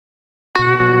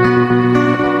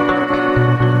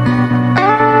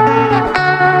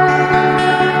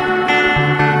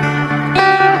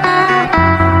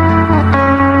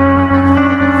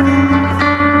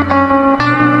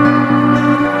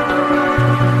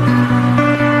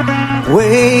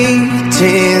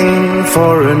Waiting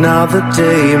for another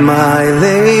day, my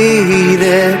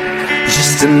lady.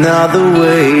 Just another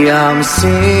way I'm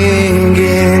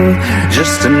singing,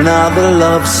 just another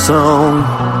love song.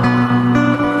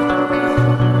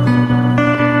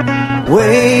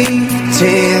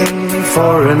 Waiting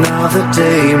for another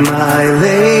day, my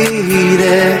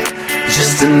lady.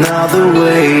 Just another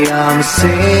way I'm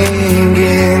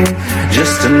singing,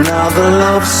 just another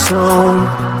love song.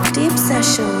 Deep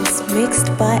Sessions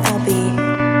mixed by Abee.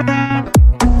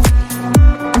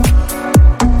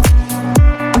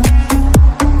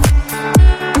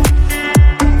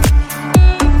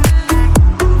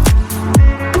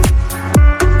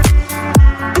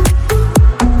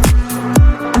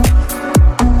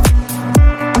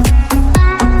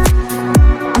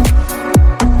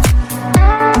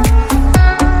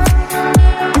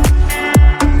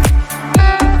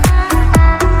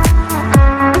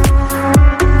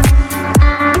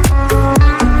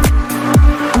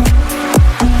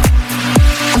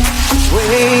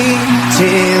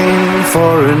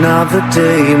 For another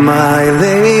day, my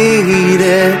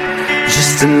lady.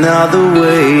 Just another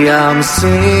way I'm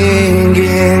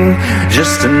singing,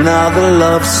 just another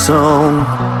love song.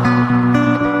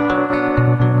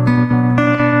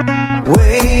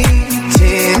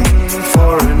 Waiting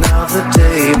for another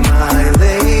day, my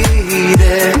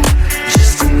lady.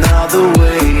 Just another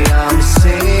way I'm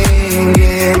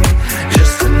singing,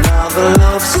 just another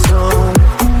love song.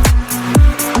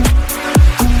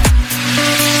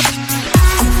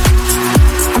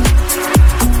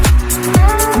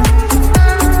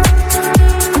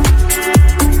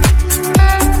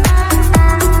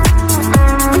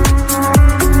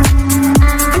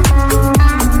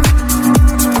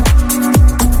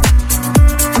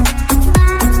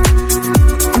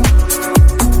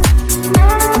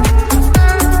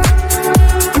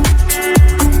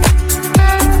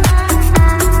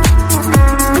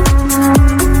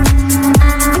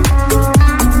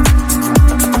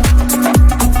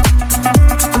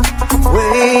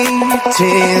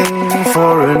 Waiting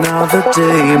for another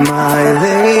day, my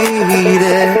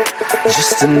lady.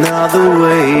 Just another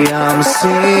way I'm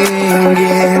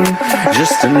singing,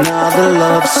 just another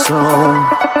love song.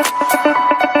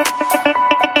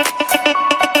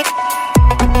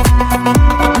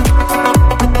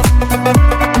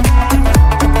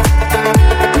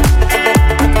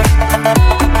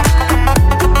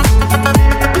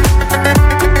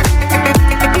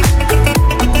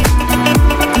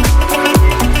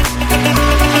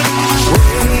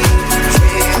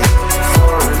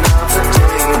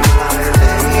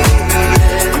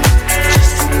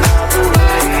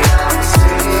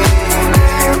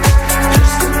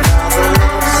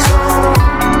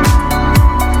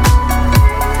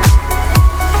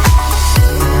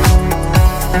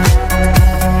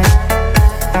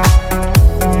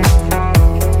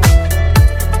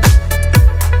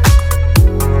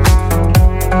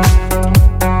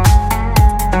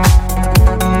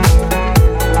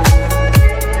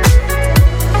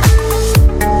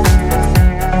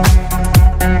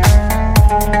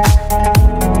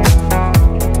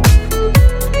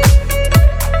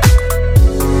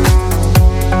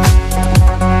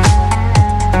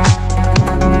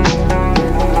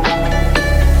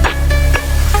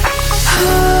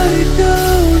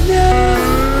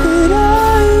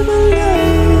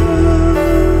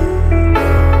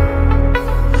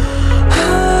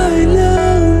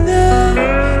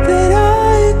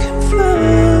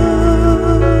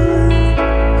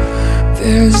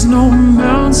 There's no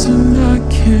mountain I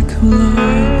can't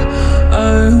climb.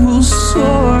 I will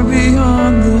soar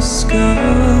beyond the sky.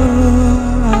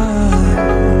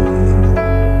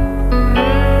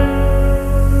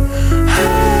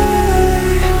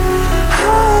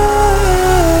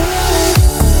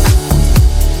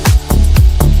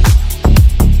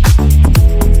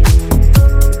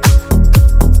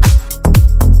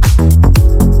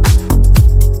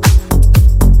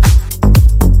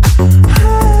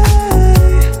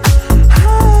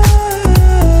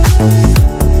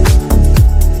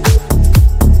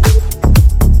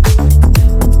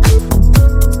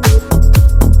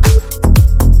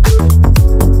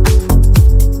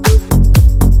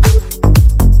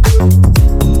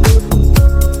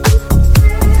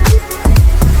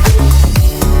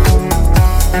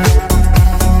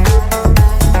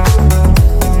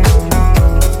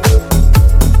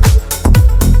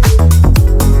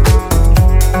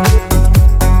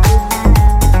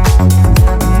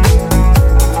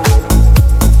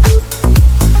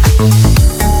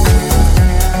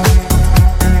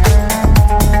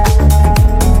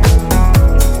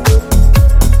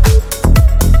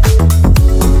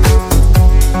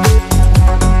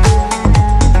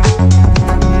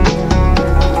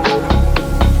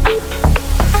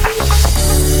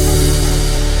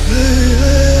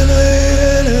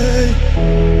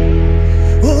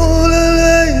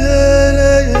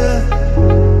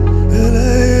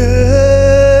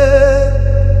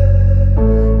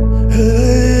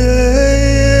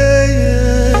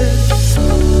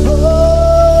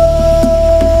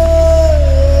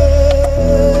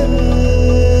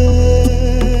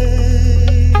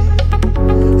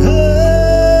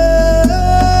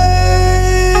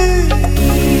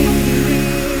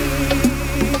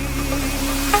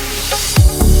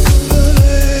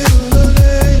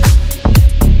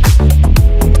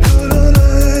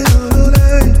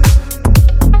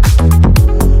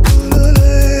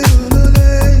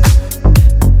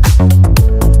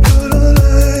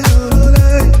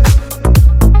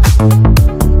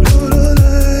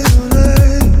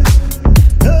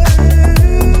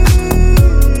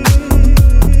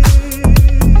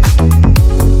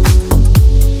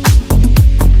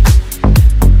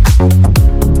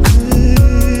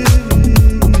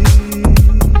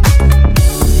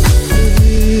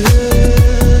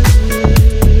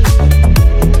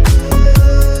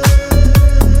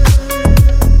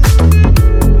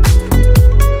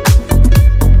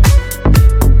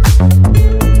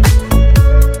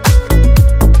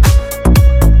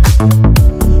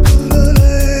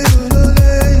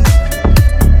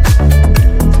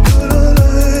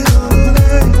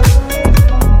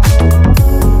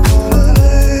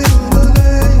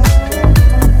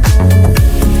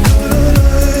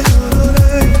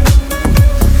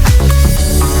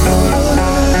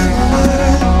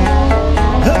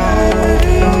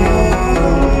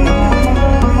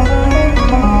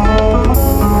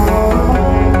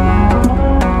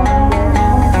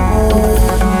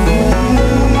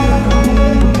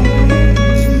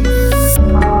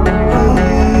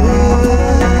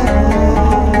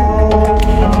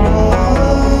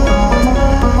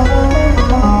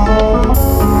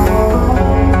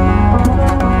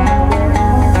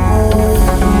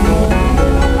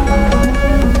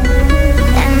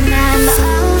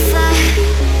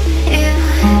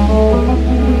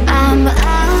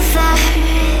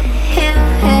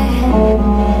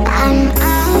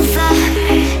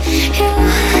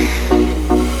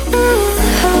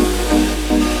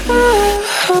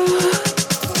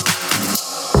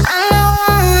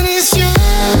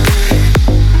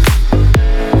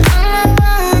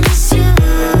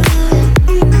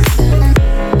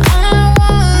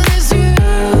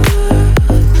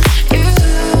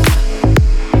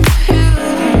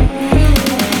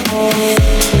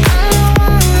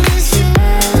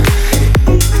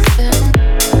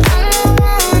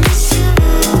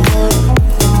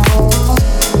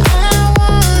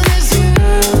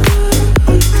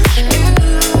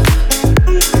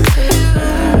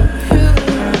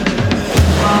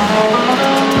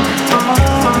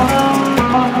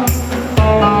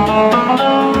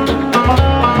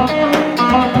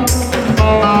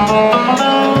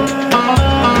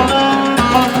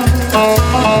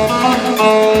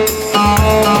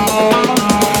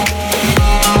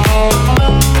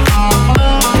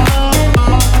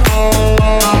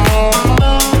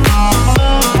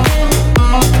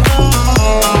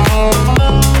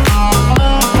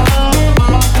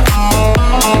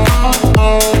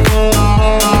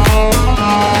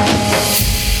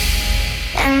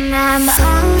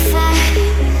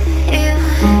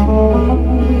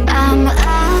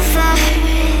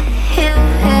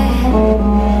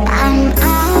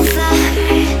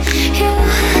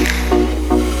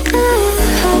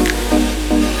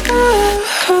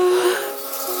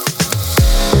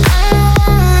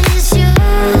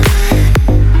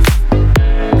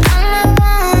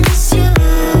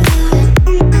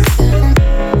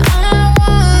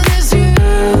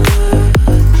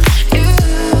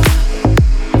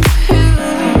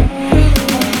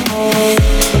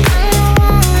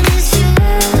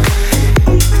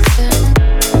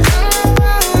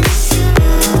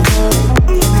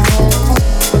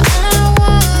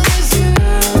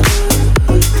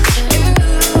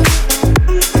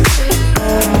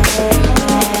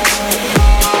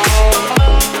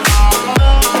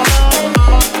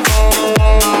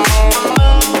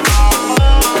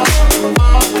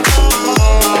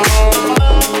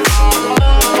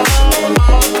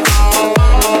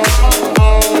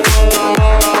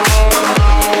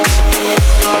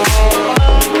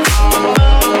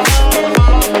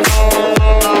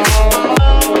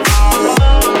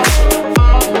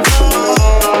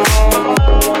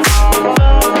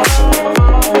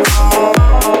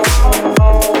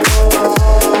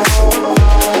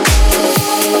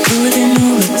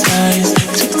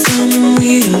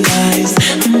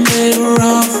 better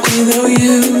off without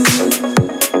you.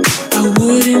 I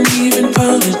wouldn't even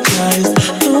apologize.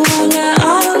 No longer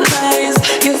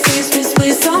idolize your face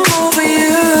misplaced all over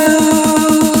you.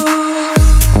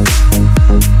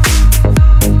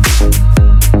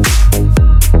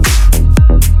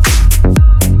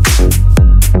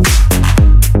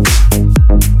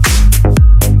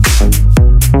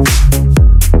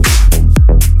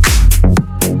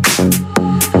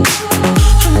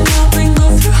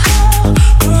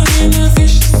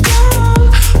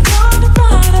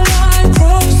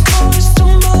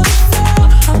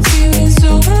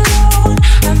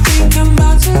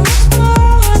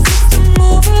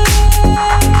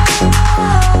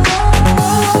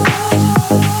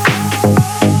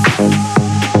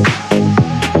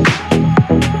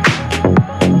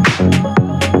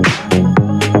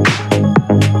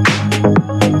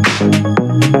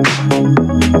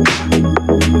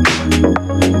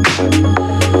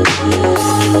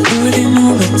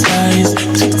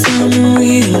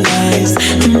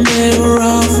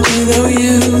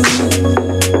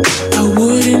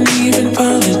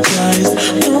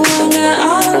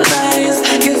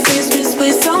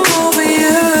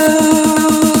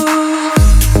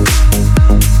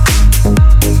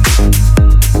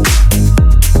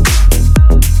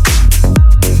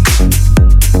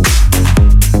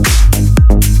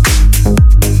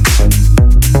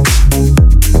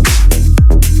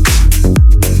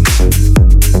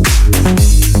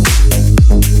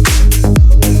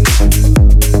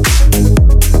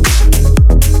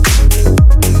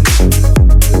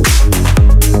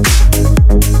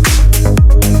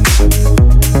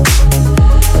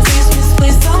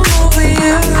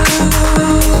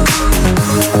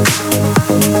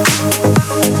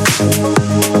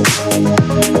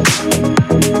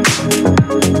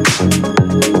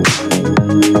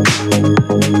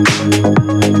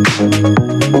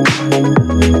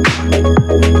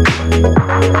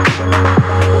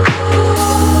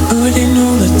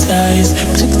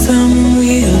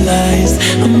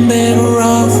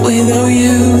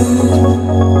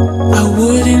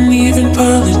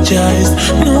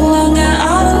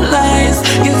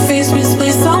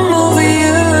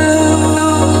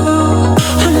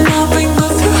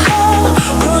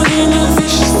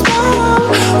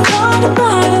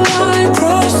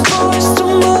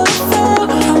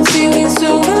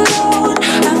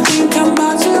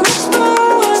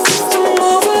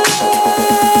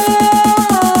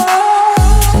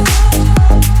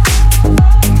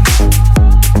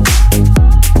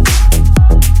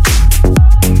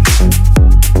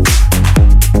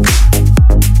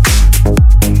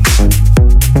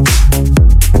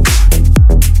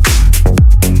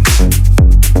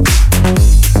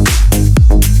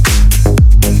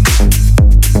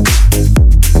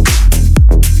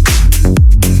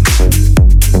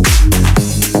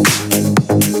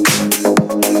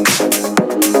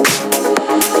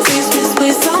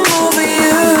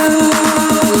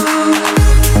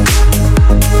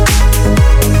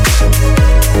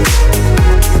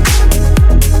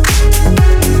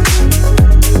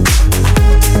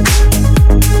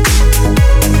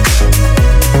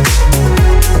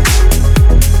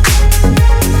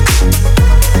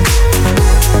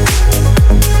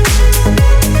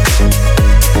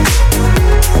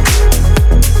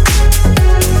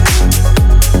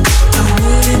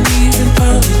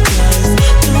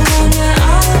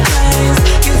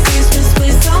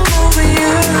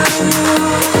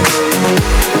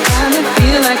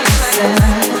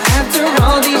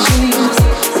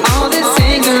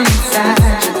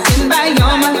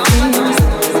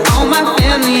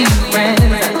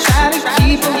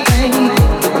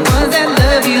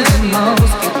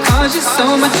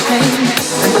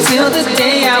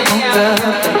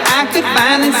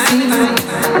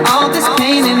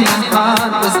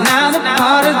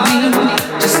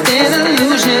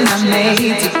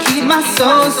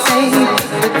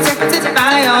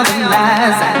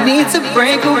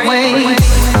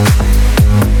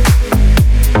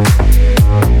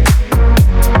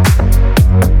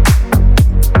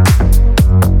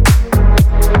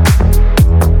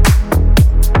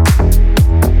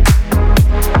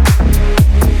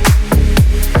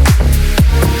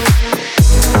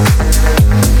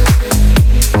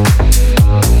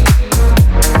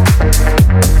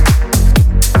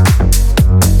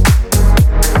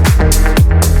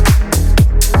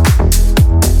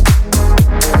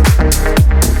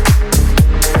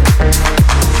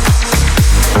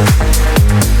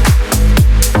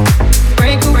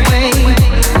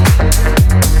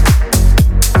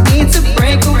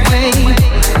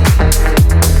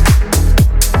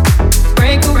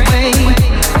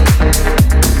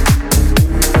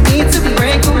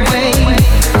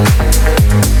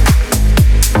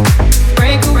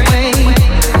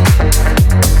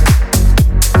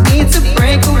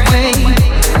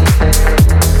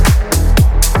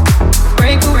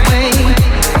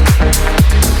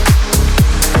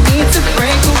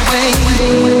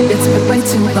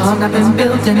 too long, I've been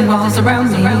building walls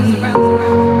around me.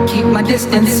 Keep my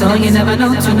distance so you never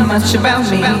know too much about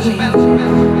me.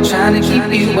 Trying to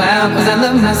keep you out cause I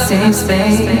love my safe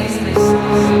space.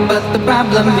 But the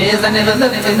problem is I never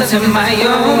looked into my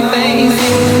own face.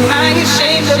 Am I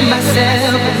ashamed of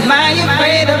myself? Am I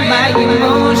afraid of my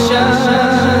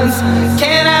emotions?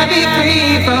 Can I be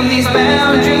free from these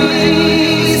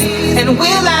boundaries? And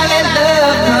will I let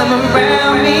love come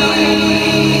around me?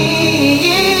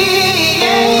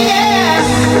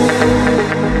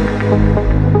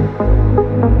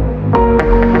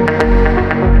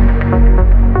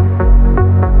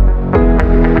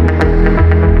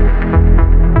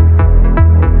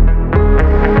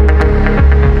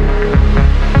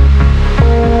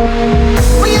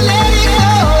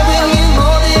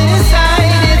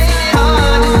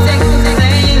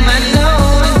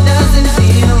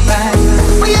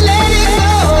 Will you let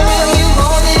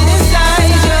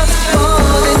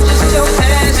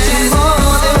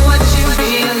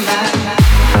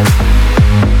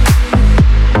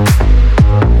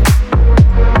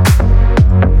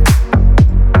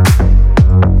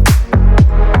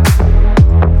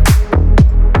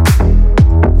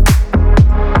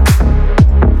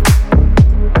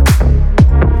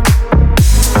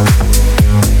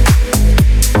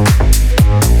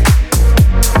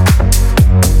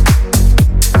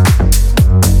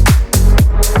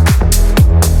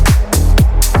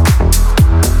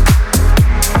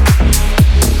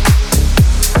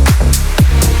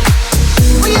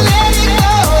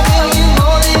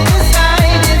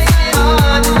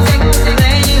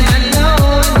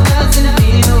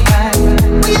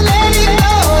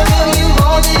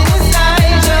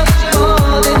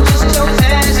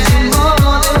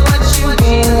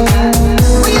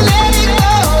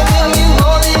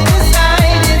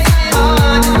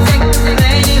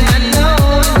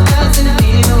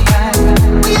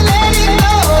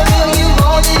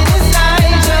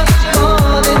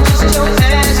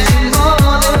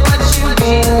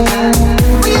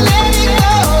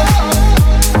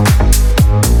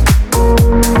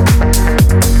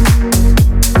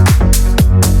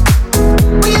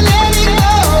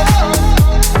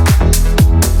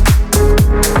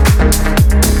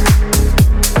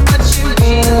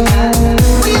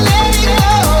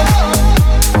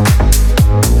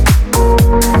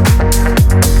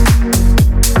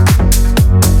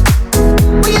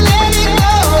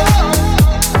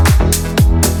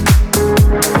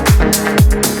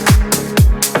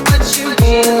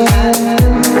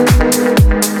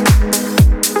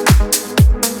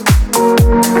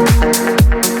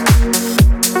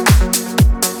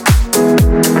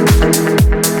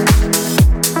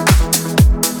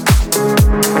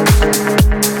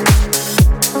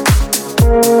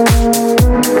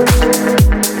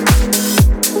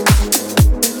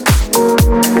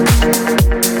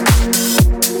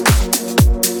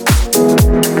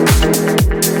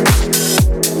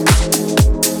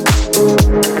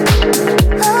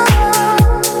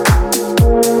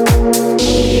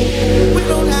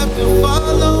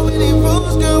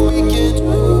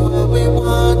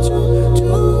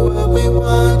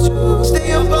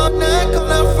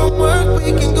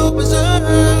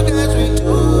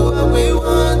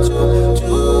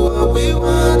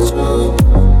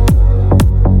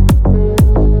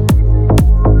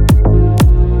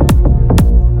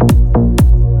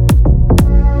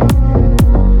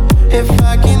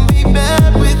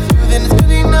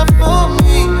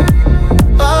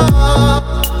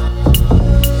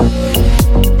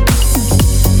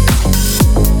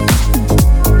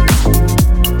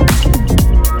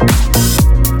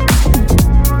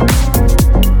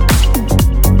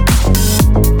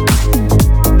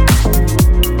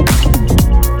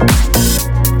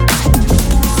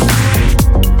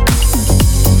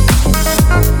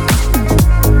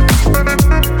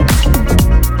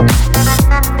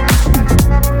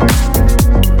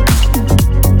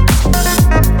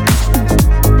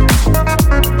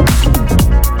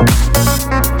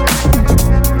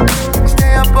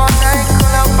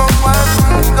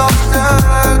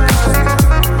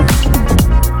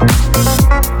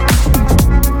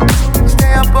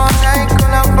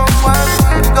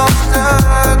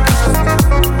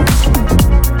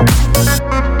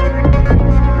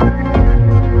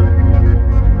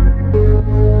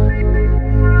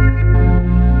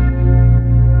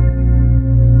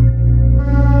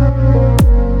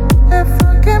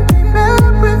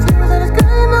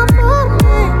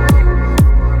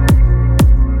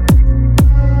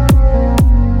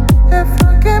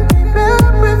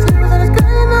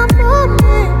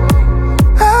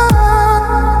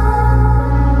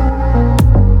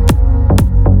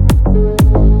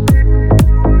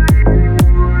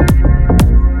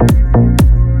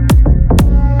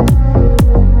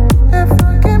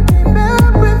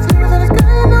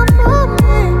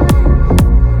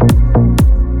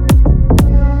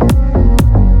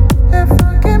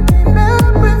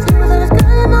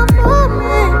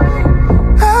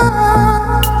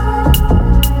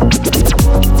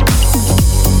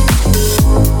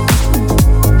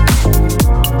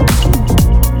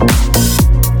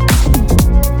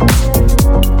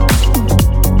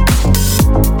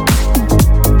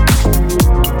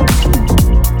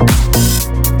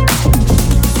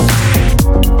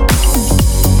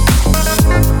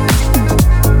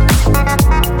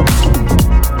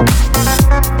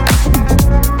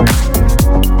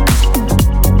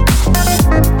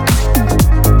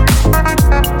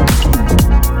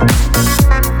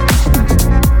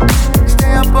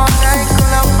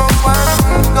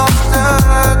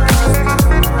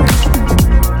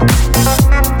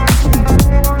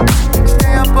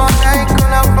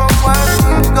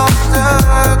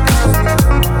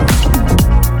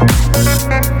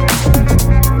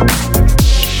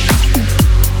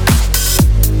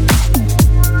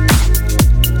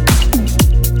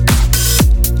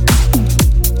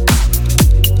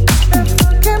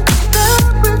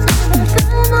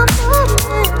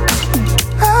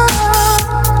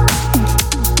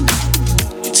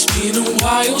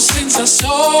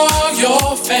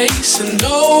and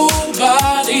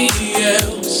nobody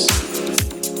else.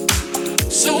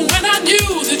 So when I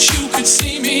knew that you could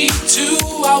see me too,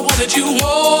 I wanted you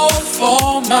all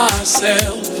for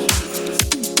myself.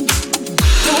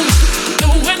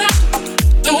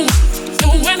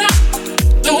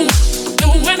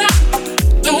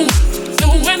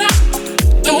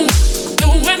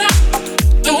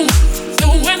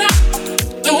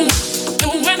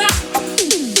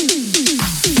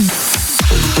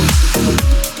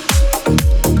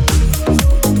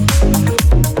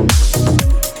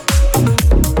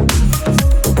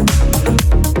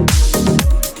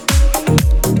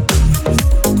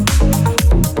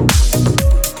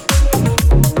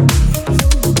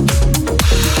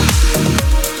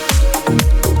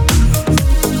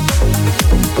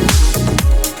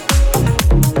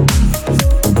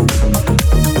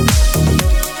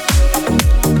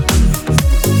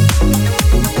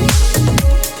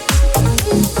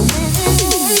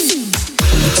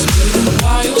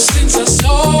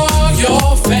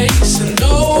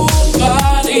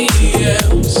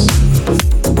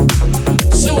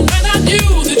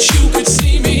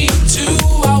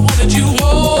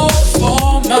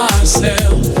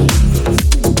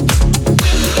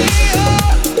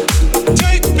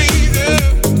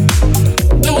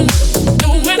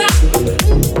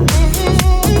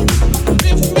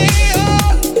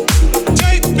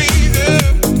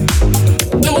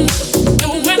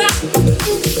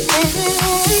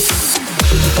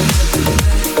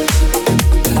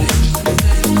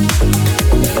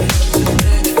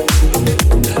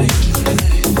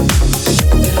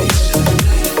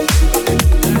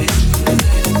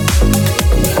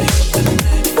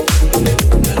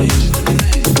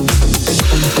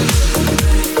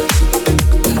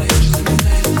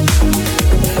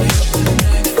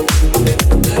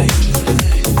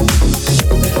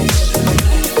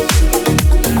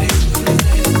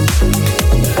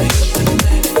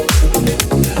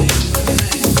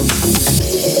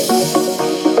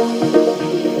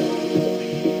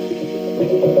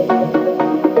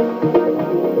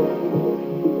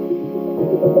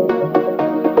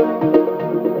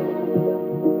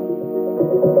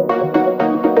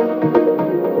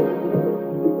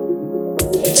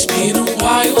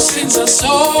 Since I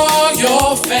saw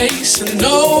your face and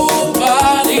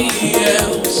nobody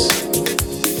else.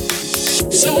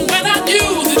 So when I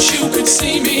knew that you could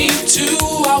see me too,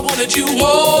 I wanted you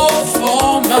all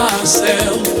for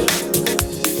myself.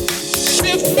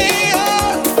 Lift me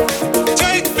up,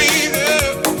 take me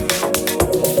there.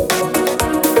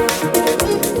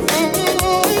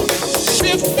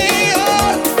 Lift me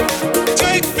up,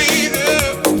 take me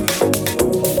there.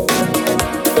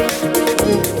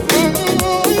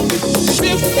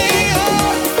 Lift me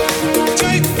up,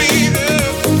 take me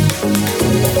there.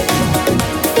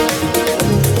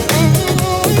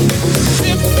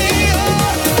 Lift me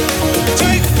up,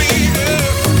 take me there.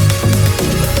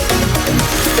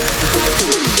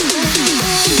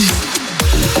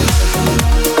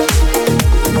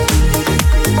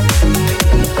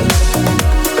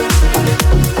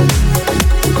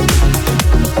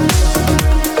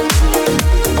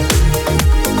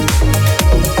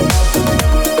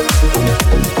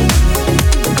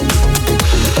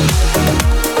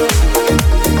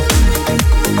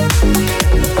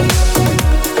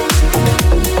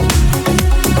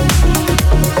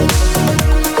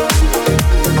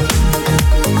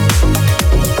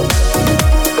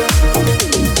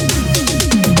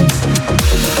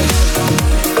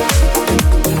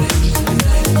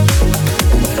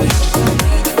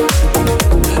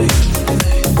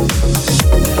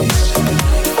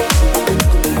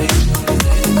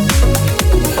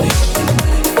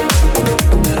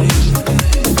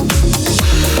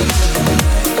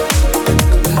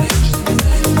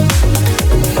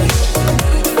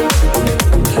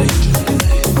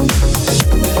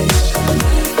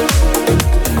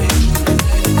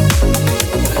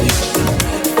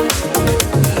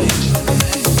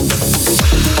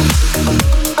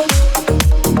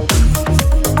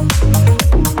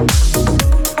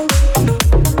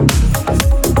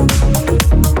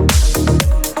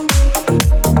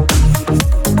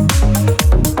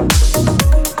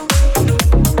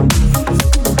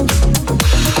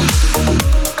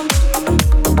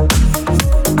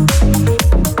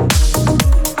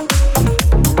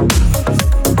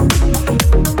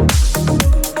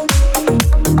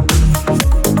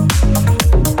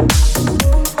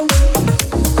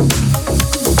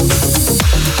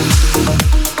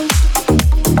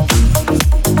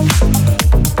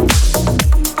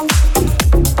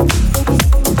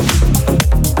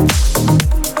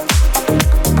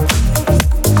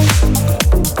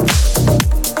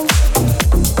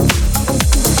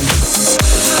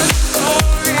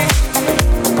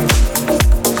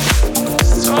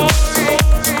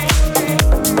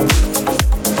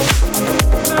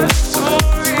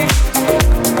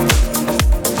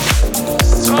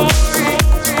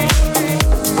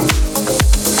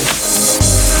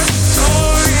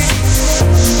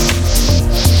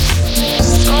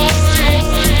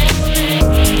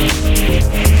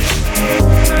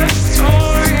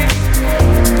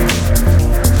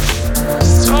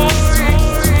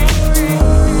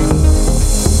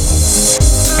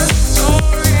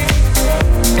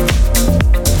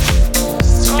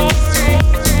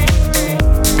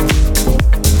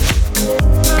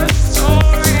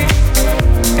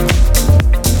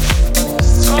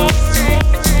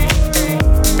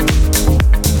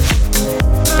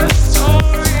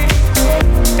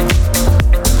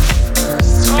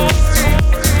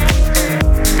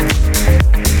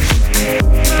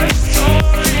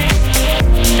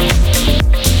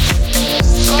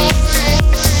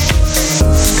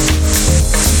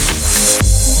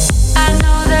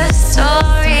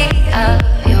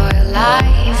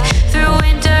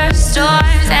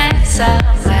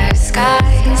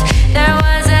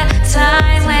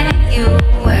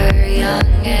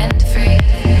 and free.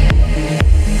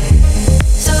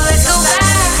 So let's go back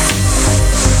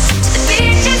to the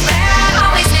beaches where I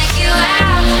always make you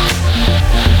laugh,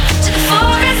 to the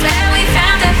forest where we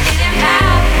found a hidden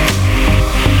path,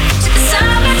 to the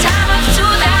summertime of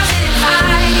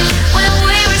 2005 when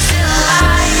we were still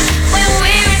alive, when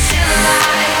we were still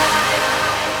alive.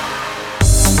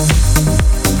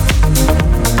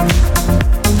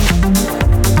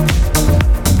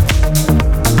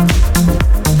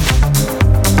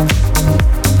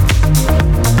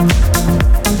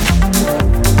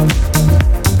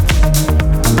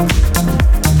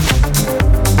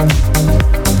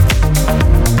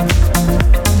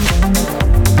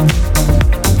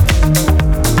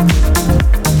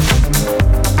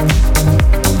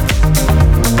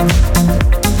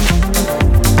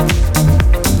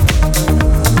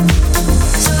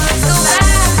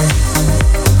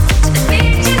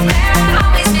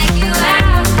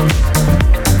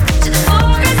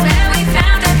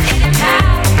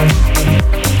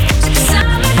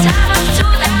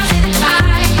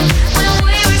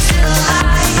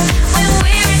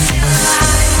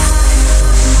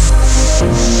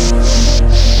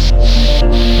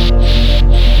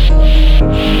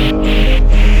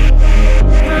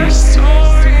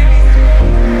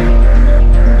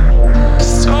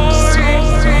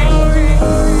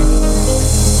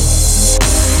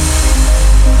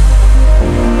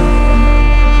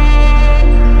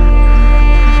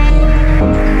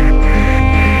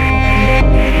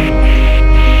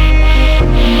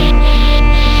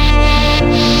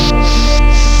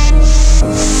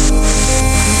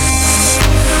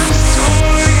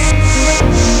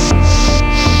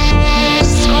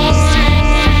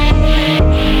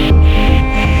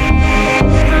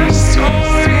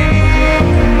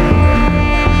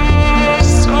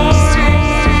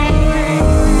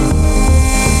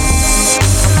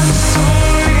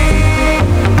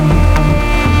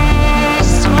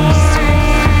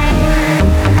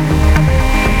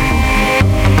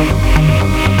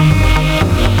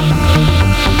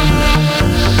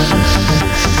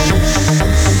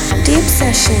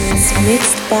 Sessions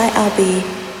mixed by Abee.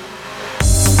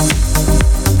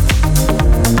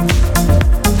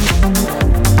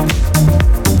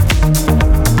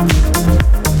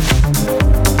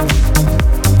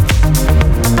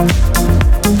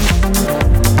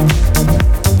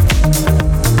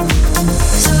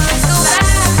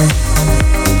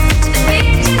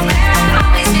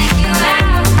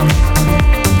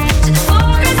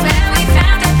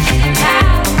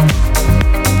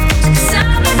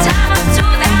 Summertime of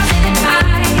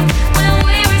 2005 when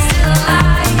we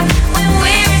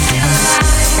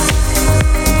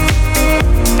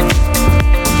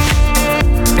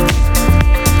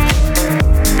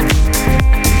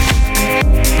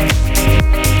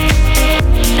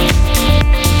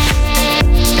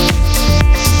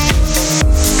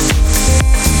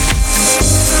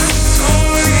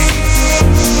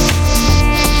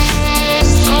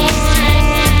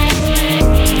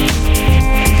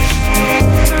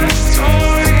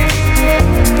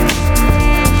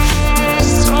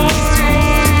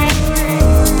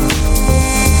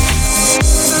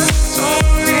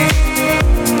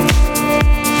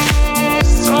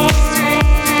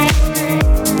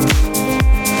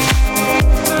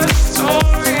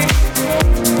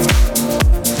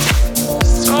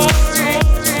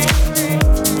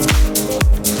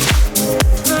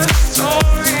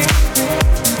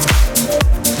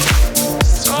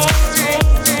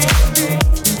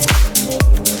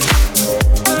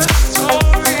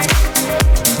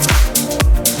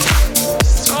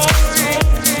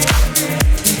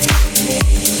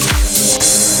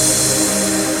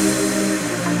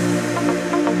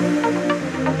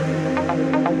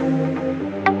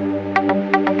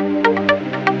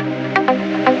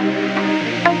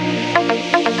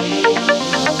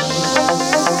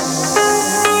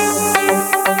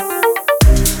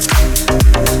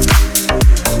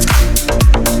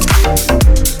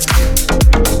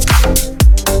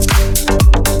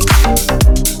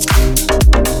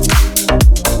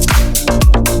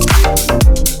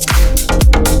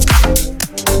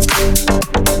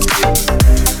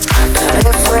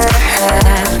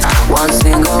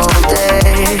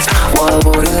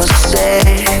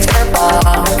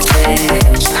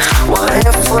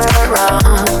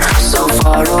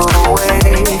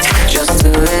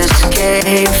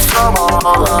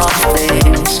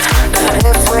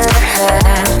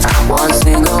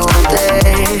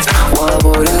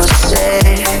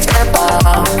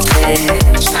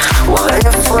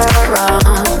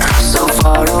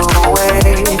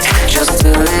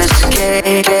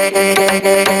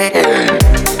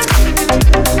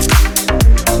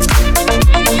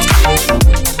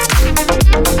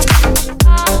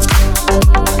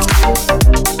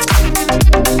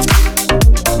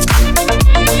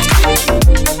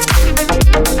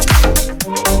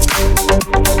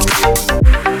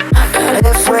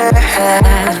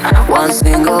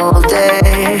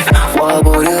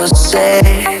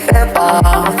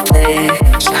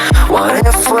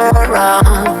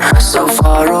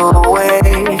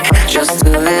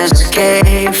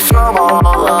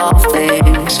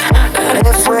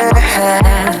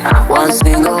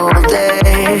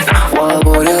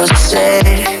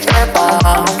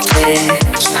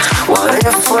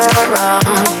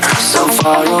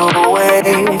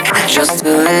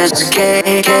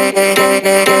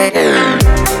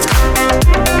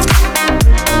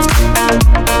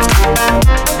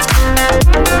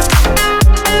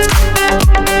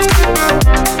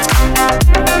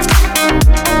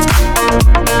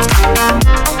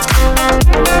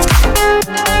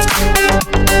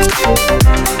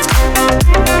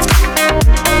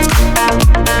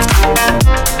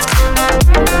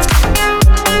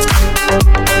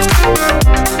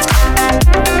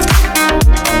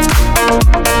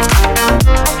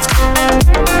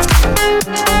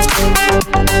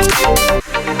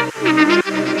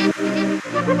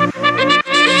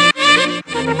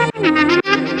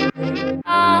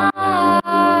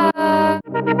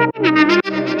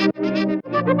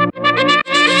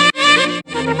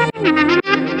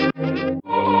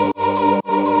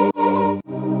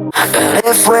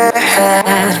If we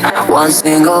had one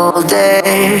single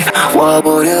day, what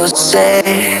would you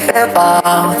say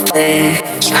about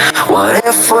things? What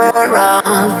if we're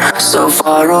around so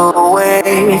far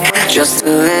away, just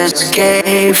to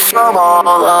escape from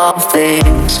all of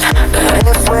things? And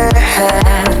if we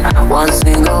had one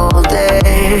single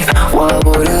day, what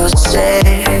would you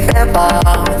say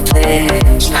about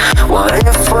things? What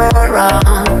if we're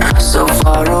around so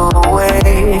far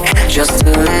away, just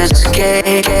to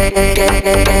escape?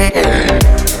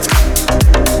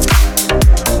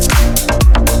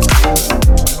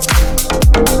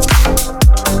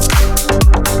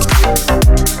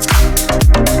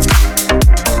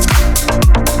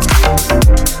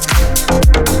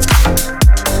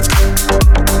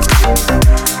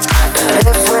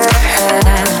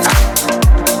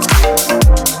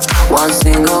 One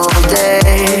single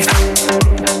day,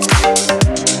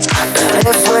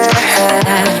 if we had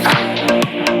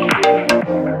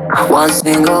one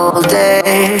single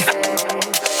day.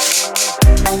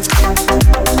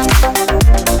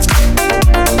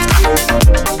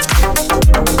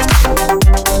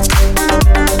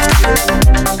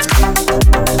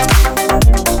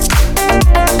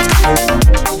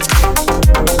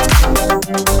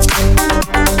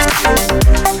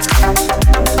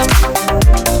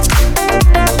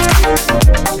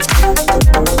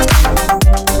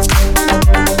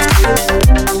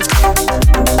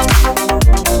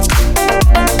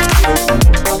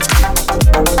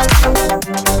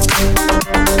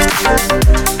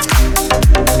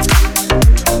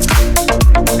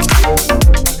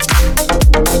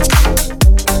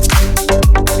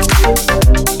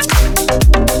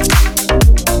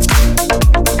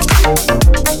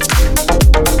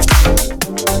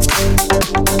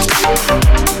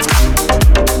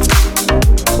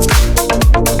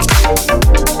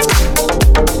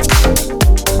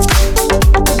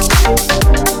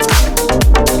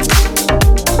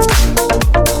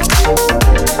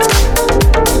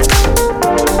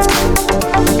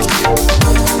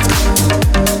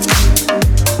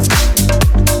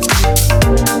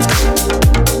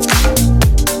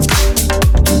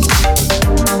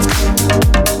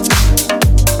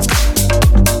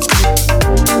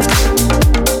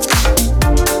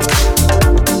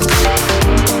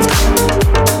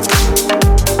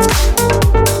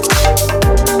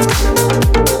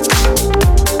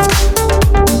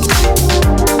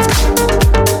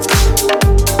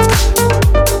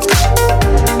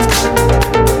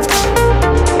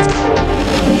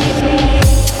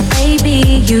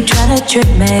 You try to trick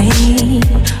me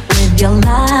with your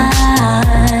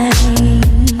lies.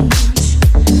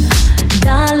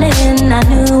 Darling, I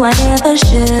knew I never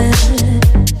should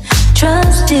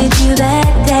trusted you that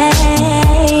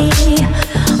day,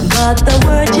 but the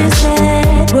words you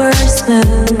said were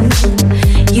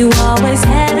smooth. You always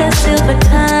had a silver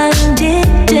tongue,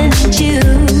 didn't you?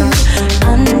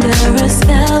 Under a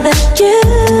spell that you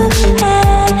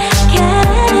had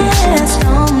cast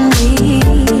on me.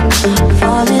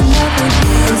 Fall in love with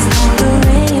you is like the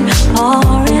rain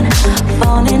pouring.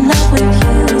 Fall in love with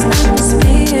you is like the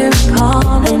spirit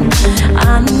calling. I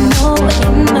know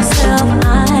in myself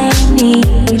I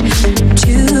need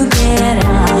to get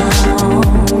out.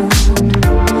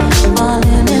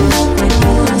 Falling in love with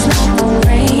you is like the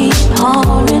rain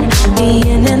pouring.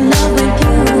 Being in love with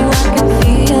you, I can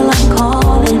feel I'm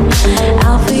calling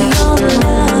out for your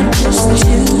love, just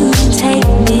to take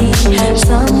me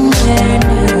somewhere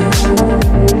new.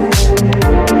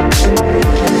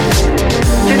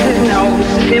 This is no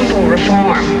simple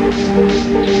reform.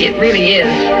 It really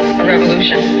is a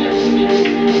revolution.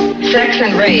 Sex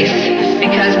and race,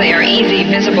 because they are easy,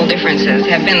 visible differences,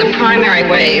 have been the primary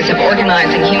ways of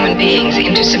organizing human beings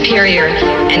into superior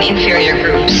and inferior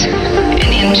groups,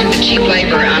 and into the cheap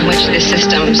labor on which this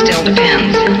system still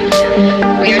depends.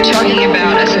 We are talking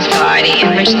about a society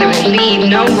in which there will be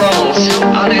no roles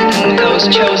other than those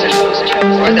chosen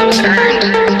or those earned.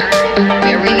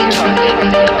 We are really talking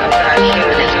about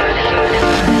humanism.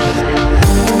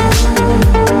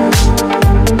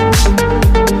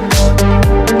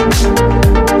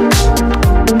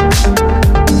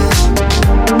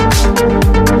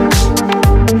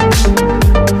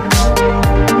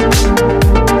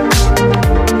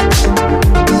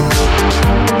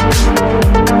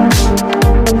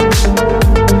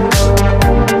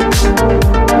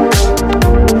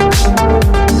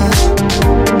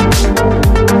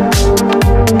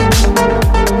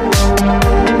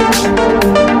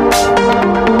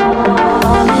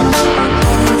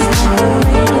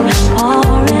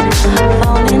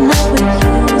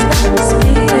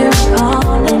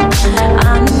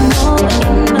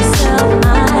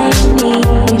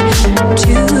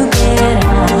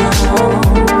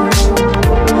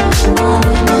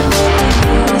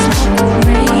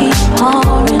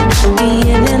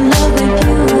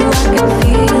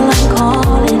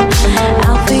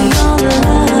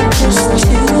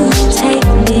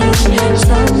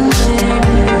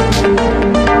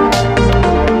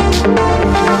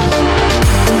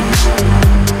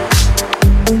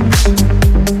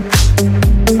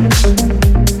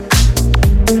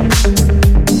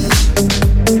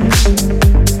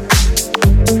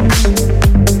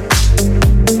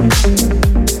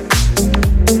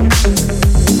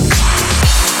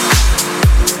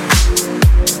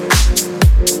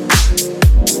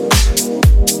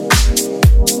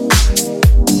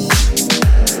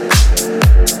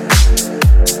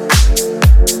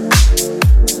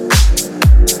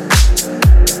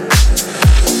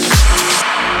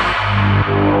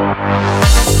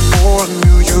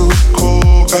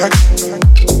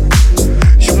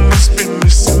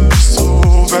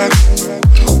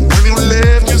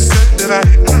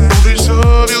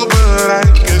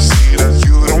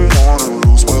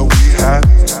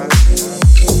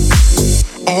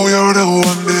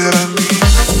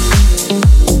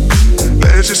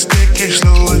 Let's just take it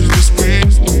slow and just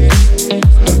breathe.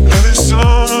 Loving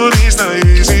someone is not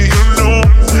easy, you know,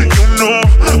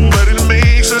 but it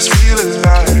makes us feel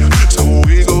alive. So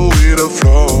we go with the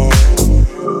flow.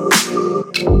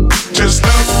 Just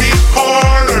love me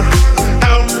harder,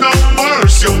 have no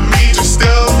mercy on me. Just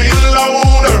tell me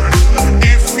louder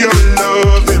if you're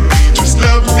loving me. Just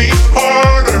love me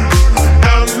harder,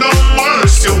 have no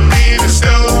mercy on me. Just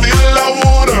tell me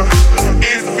louder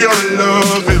if you're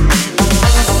loving me.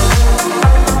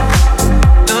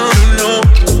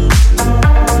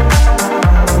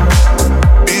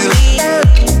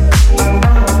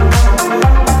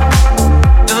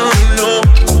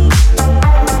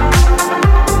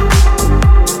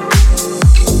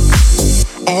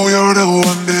 Oh, you're the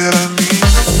one that I need.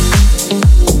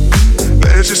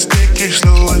 Let's just take it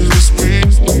slow and just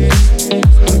breathe.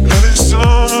 Loving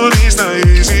someone is not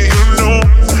easy, you know,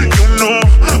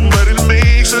 but it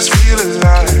makes us feel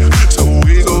alive. So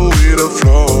we go with the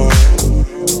flow.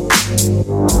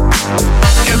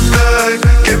 Can I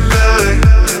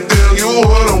tell you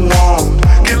what I want?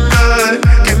 Can I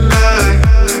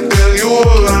tell you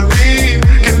all I need?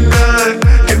 Can I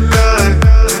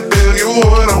tell you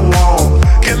what I want?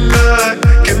 Can I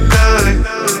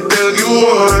tell you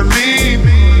what I need?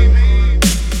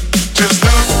 Just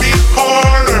love me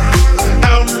harder,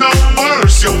 have no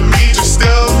mercy on me. Just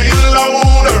tell me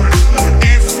louder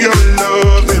if you're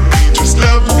loving me. Just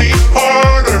love me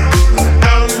harder,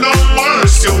 have no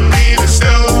mercy on me. Just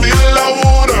tell me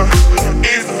louder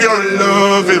if you're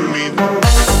loving me.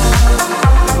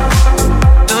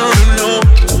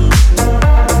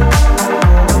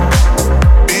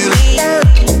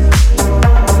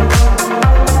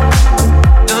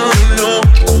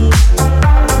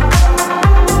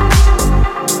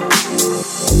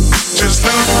 Just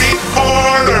love me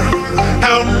harder,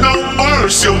 have no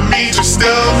mercy on me. Just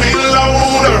tell me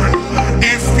louder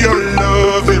if you're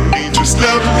loving me. Just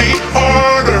love me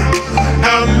harder,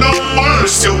 have no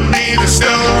mercy on me. Just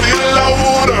tell me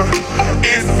louder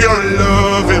if you're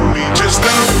loving me. Just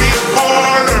love me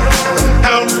harder,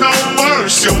 have no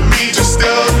mercy on me. Just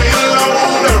tell me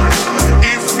louder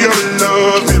if you're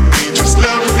loving me. Just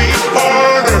love me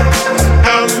harder,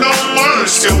 have no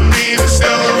mercy on me. Just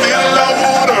tell me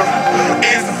louder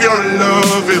if you're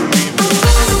loving me.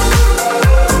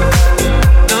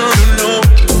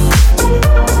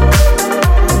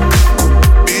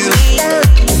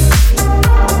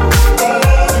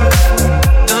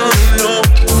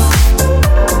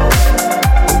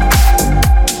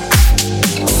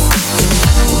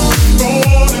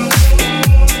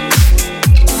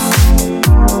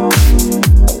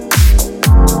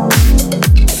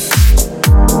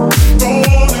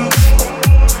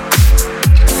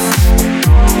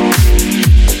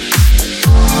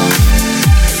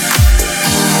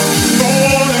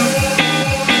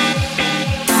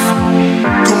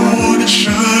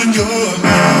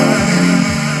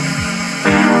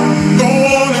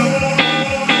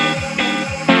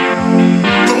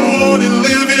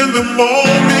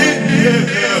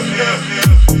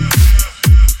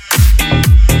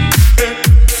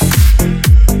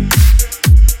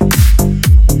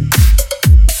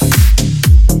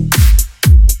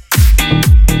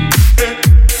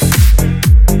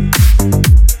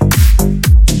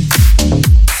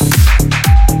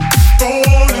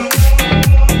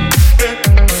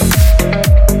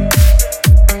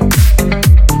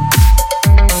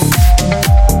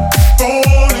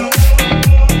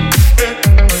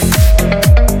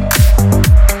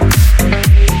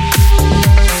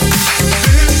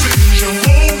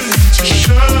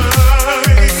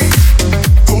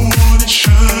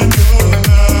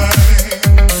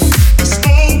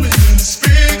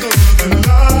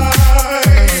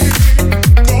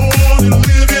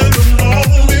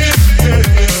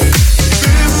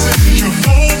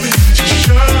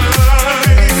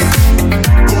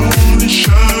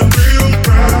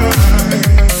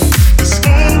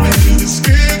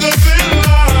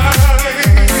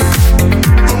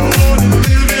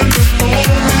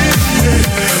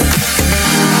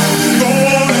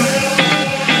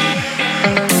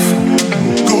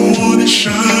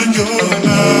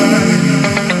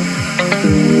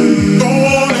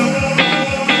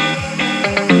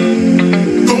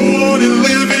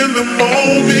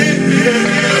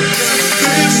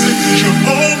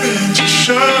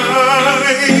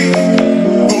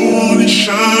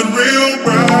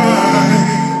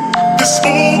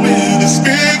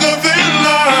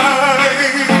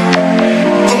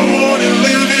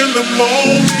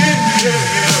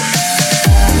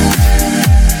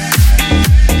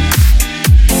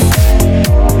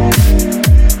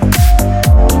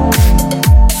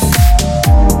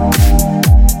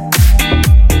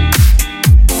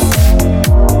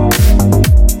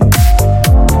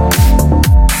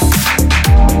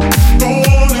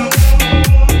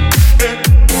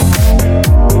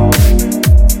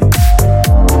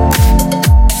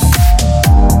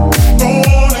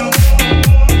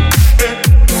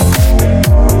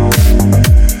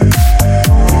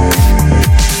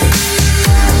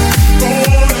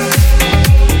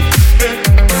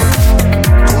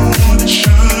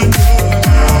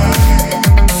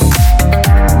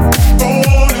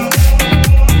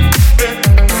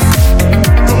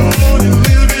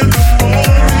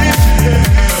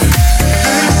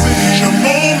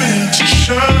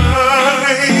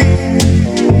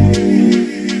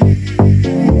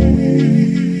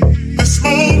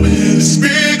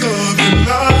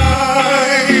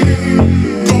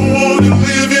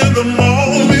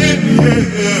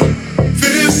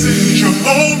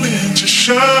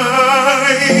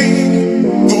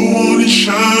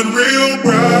 shine real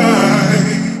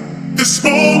bright. This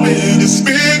moment is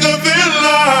bigger than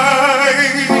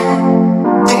life.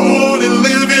 Go on and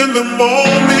live in the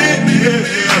moment, yeah.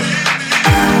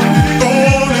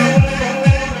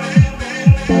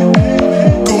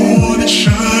 Go on and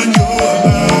shine your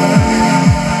light.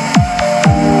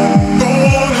 Go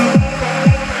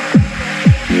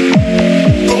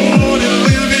on and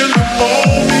live in the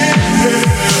moment,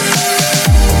 yeah.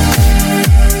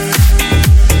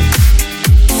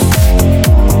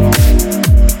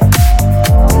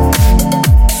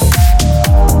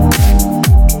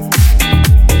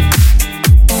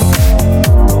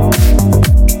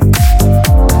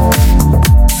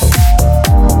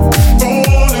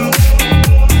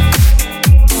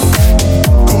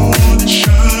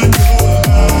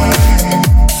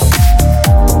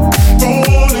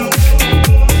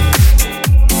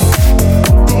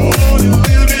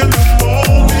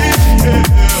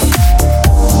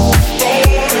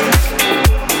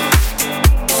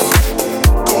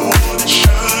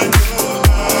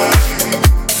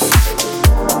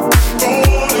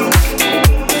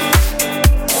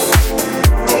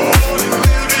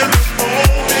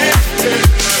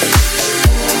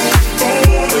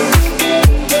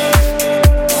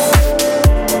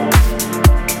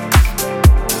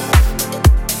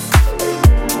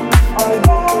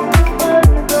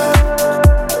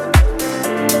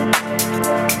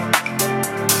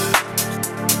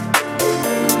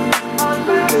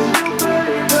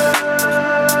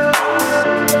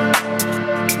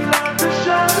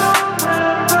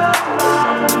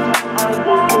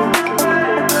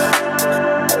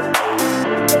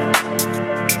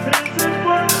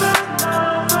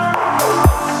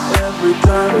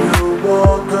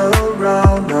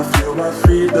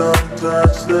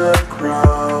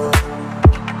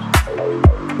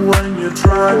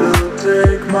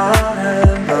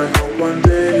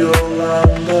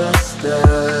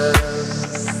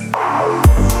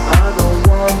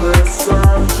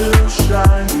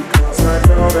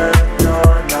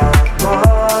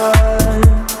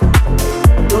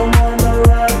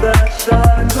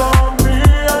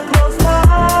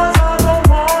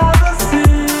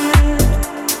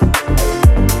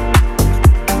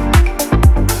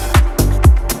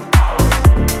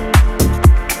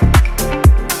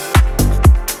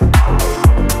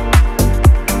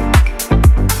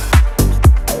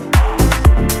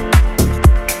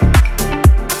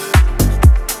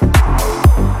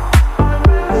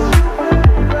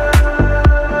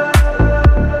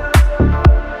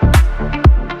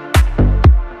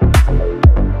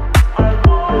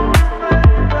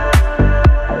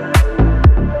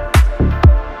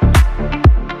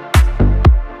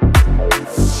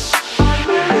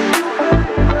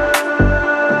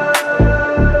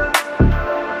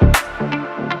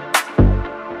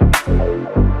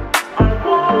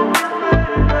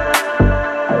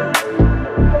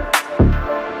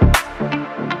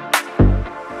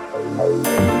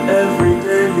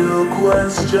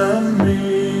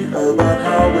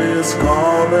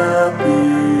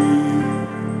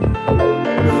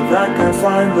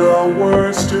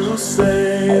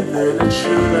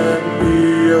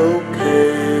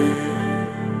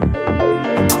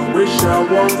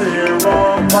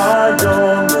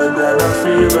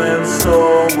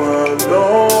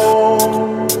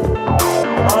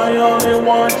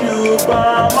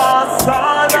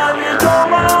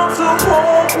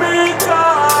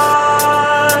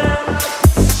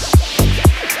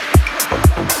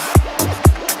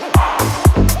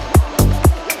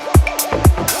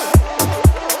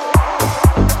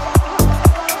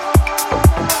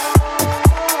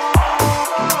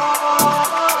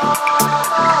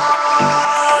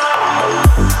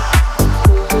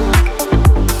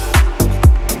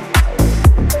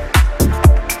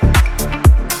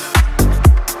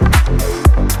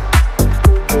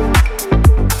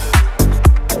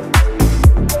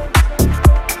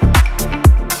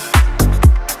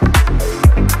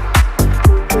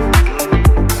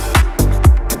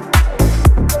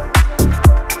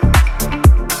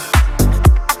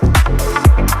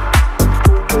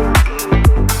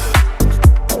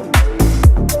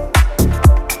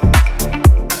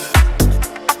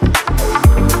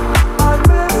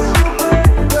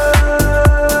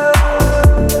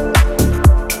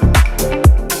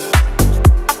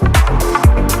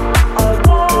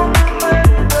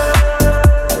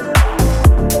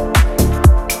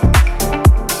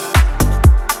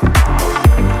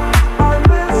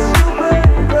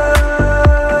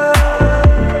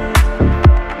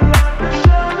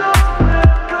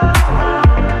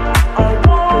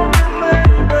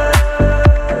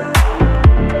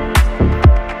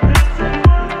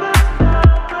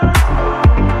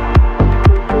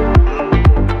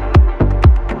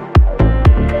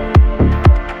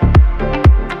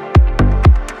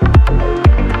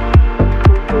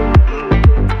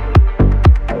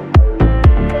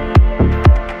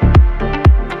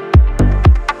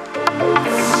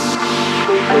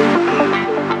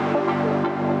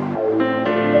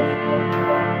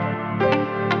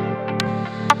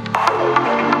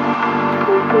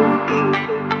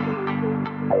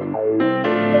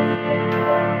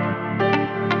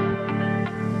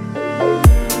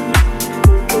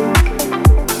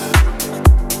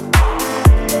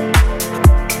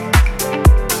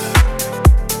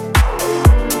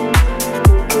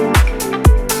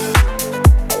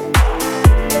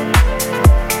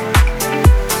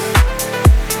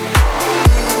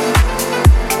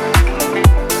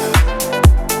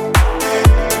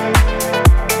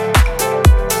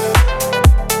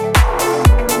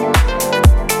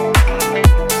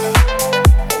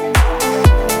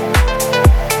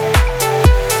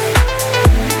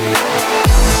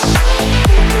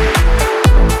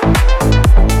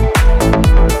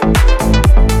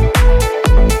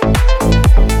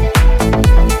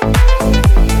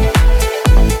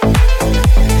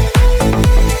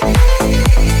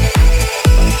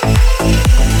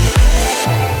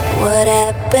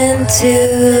 to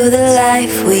the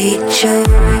life we chose.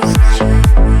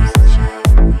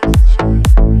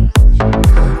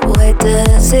 Why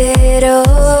does it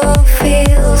all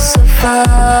feel so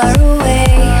far away?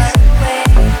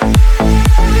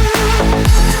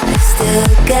 I still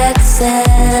got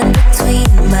sand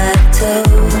between my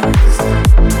toes.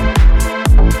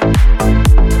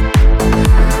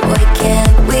 Why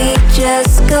can't we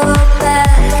just go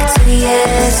back to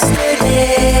yesterday?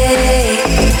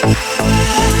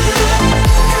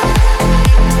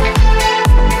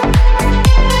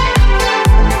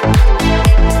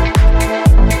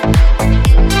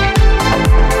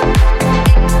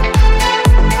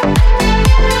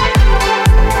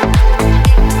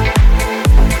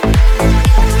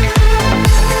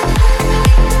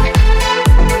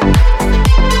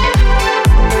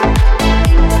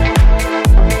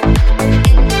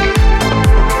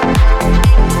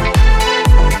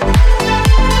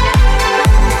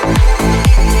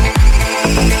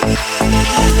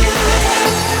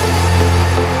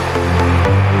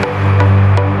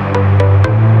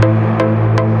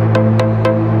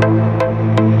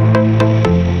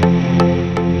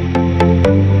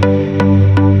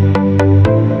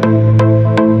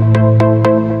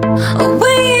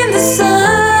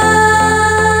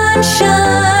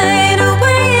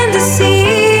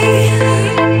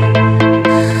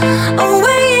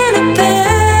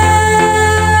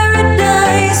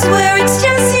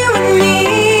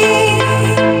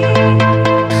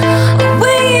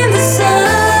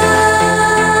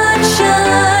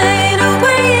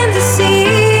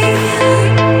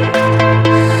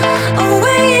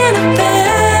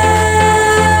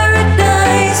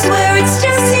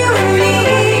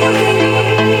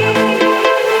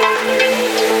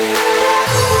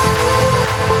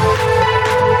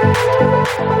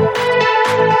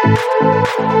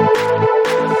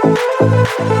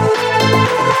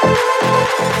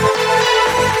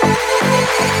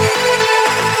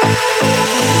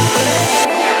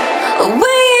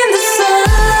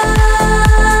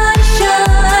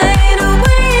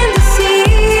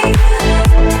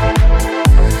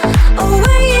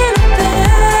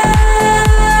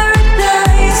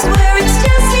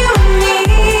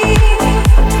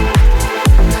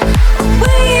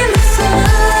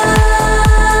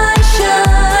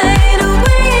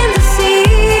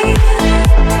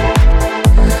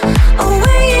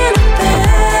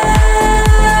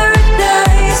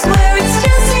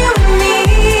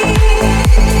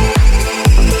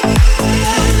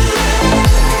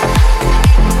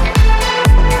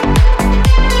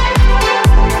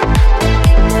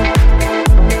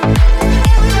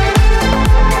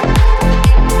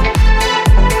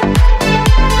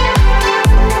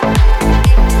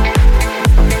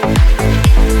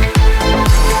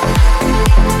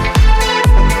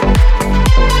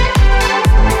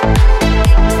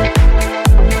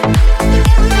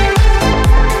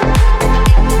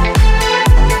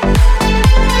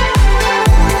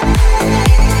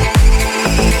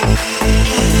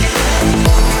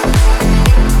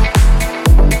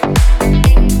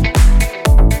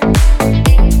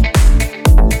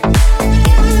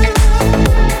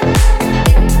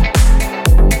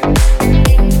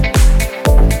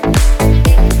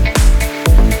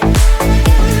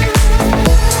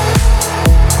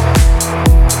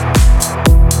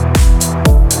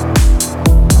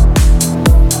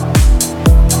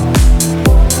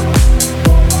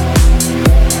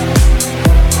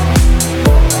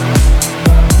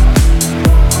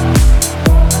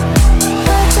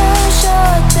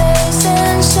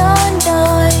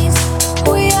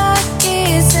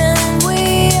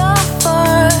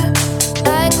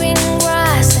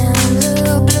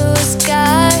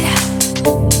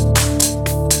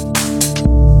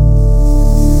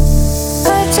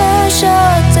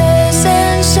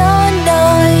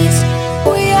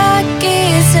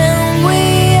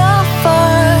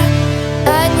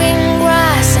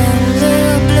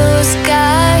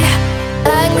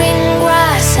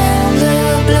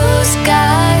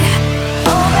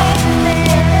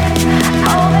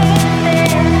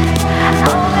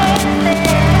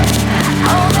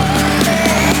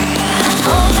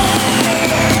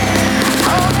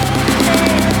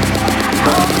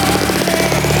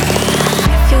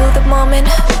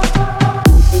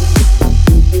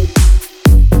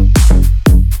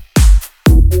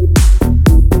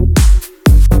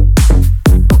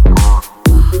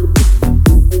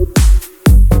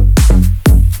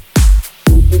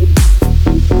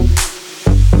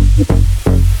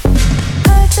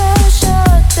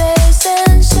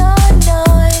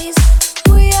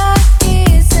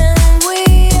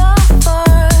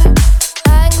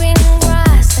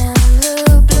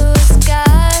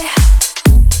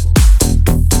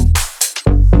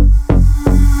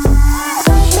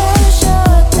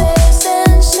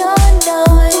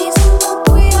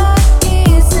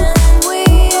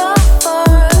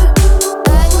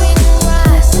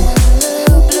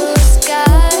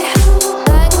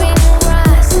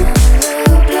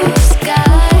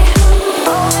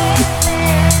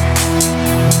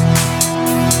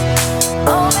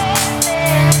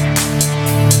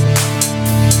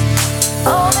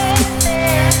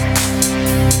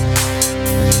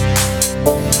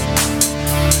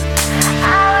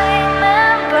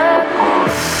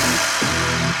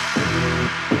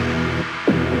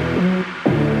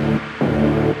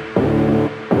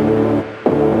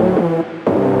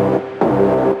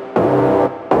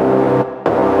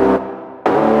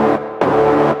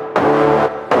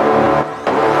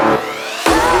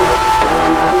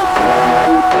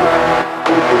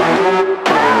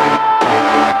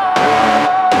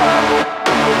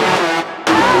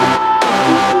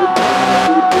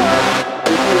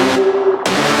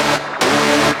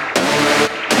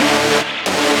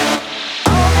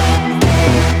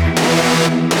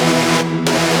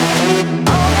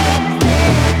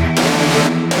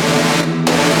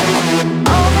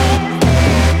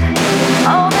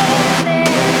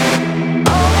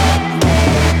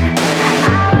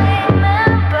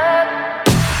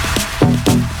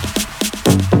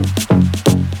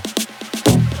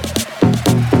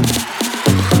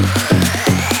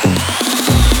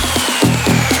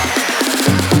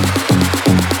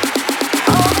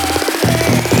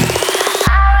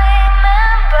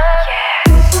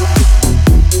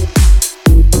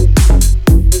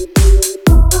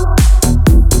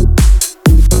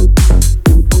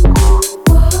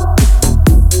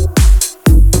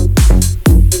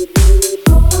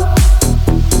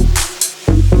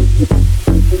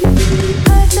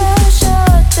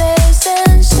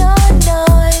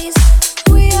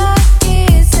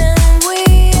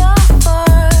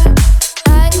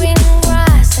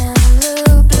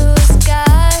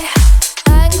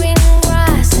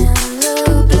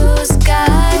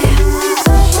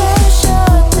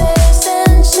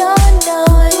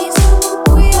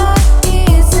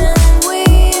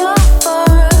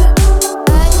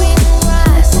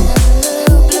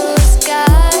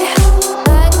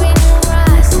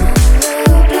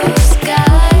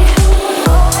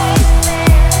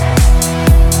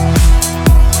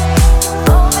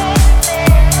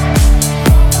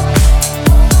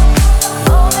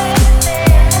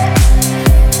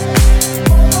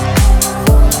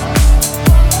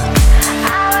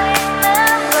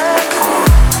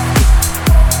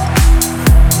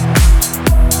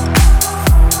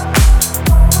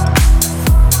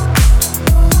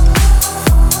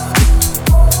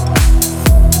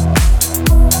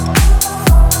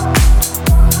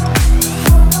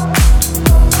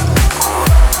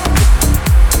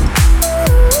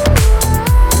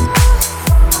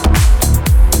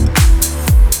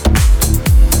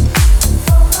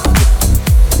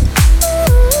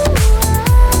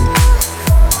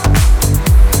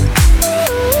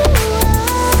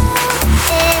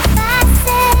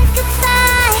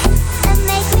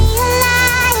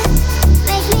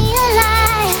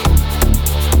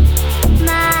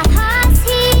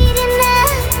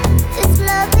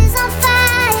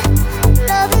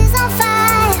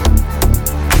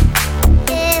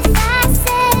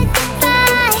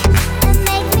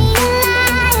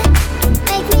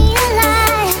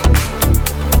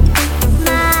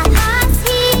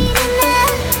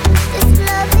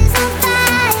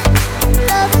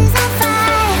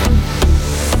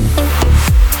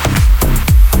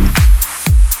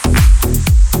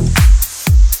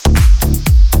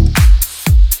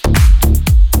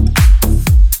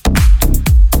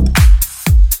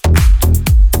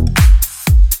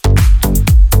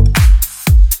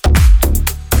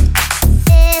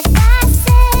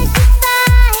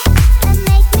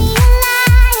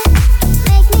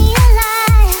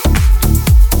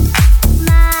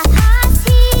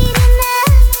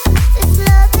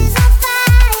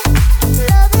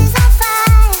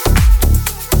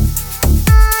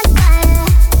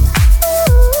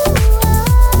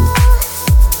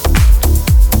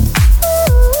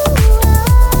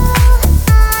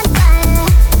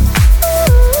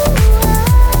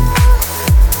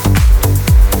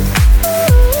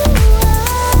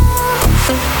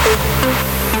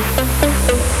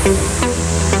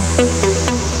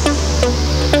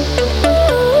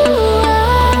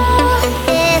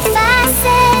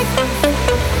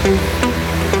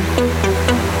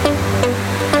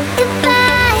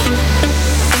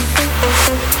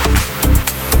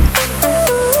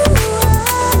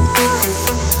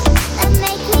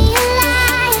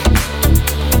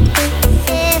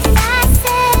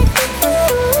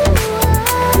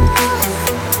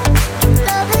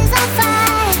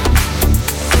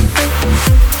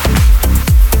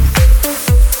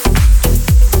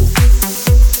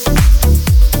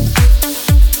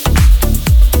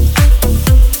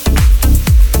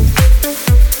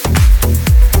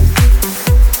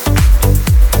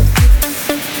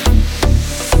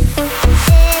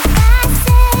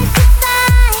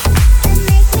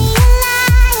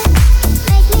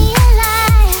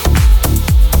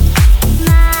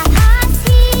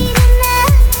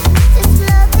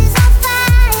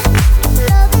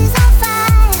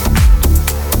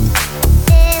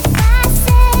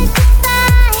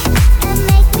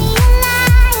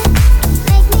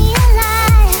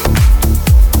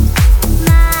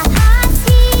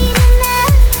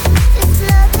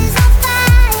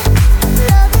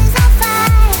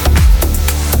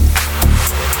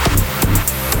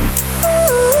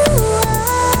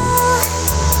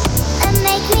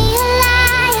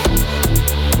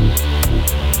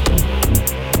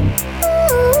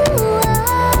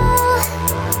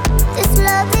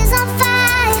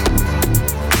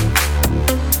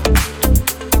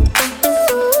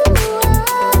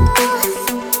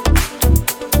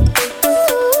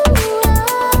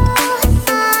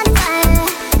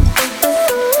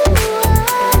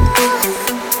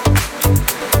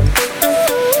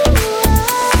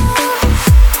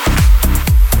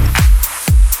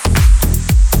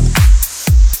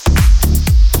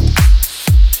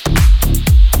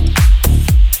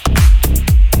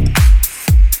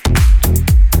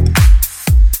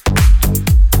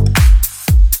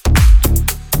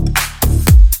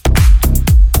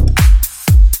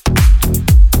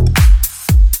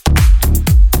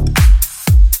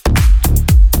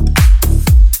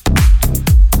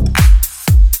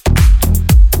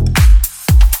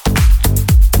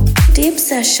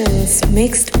 Sessions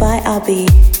mixed by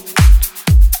Abee.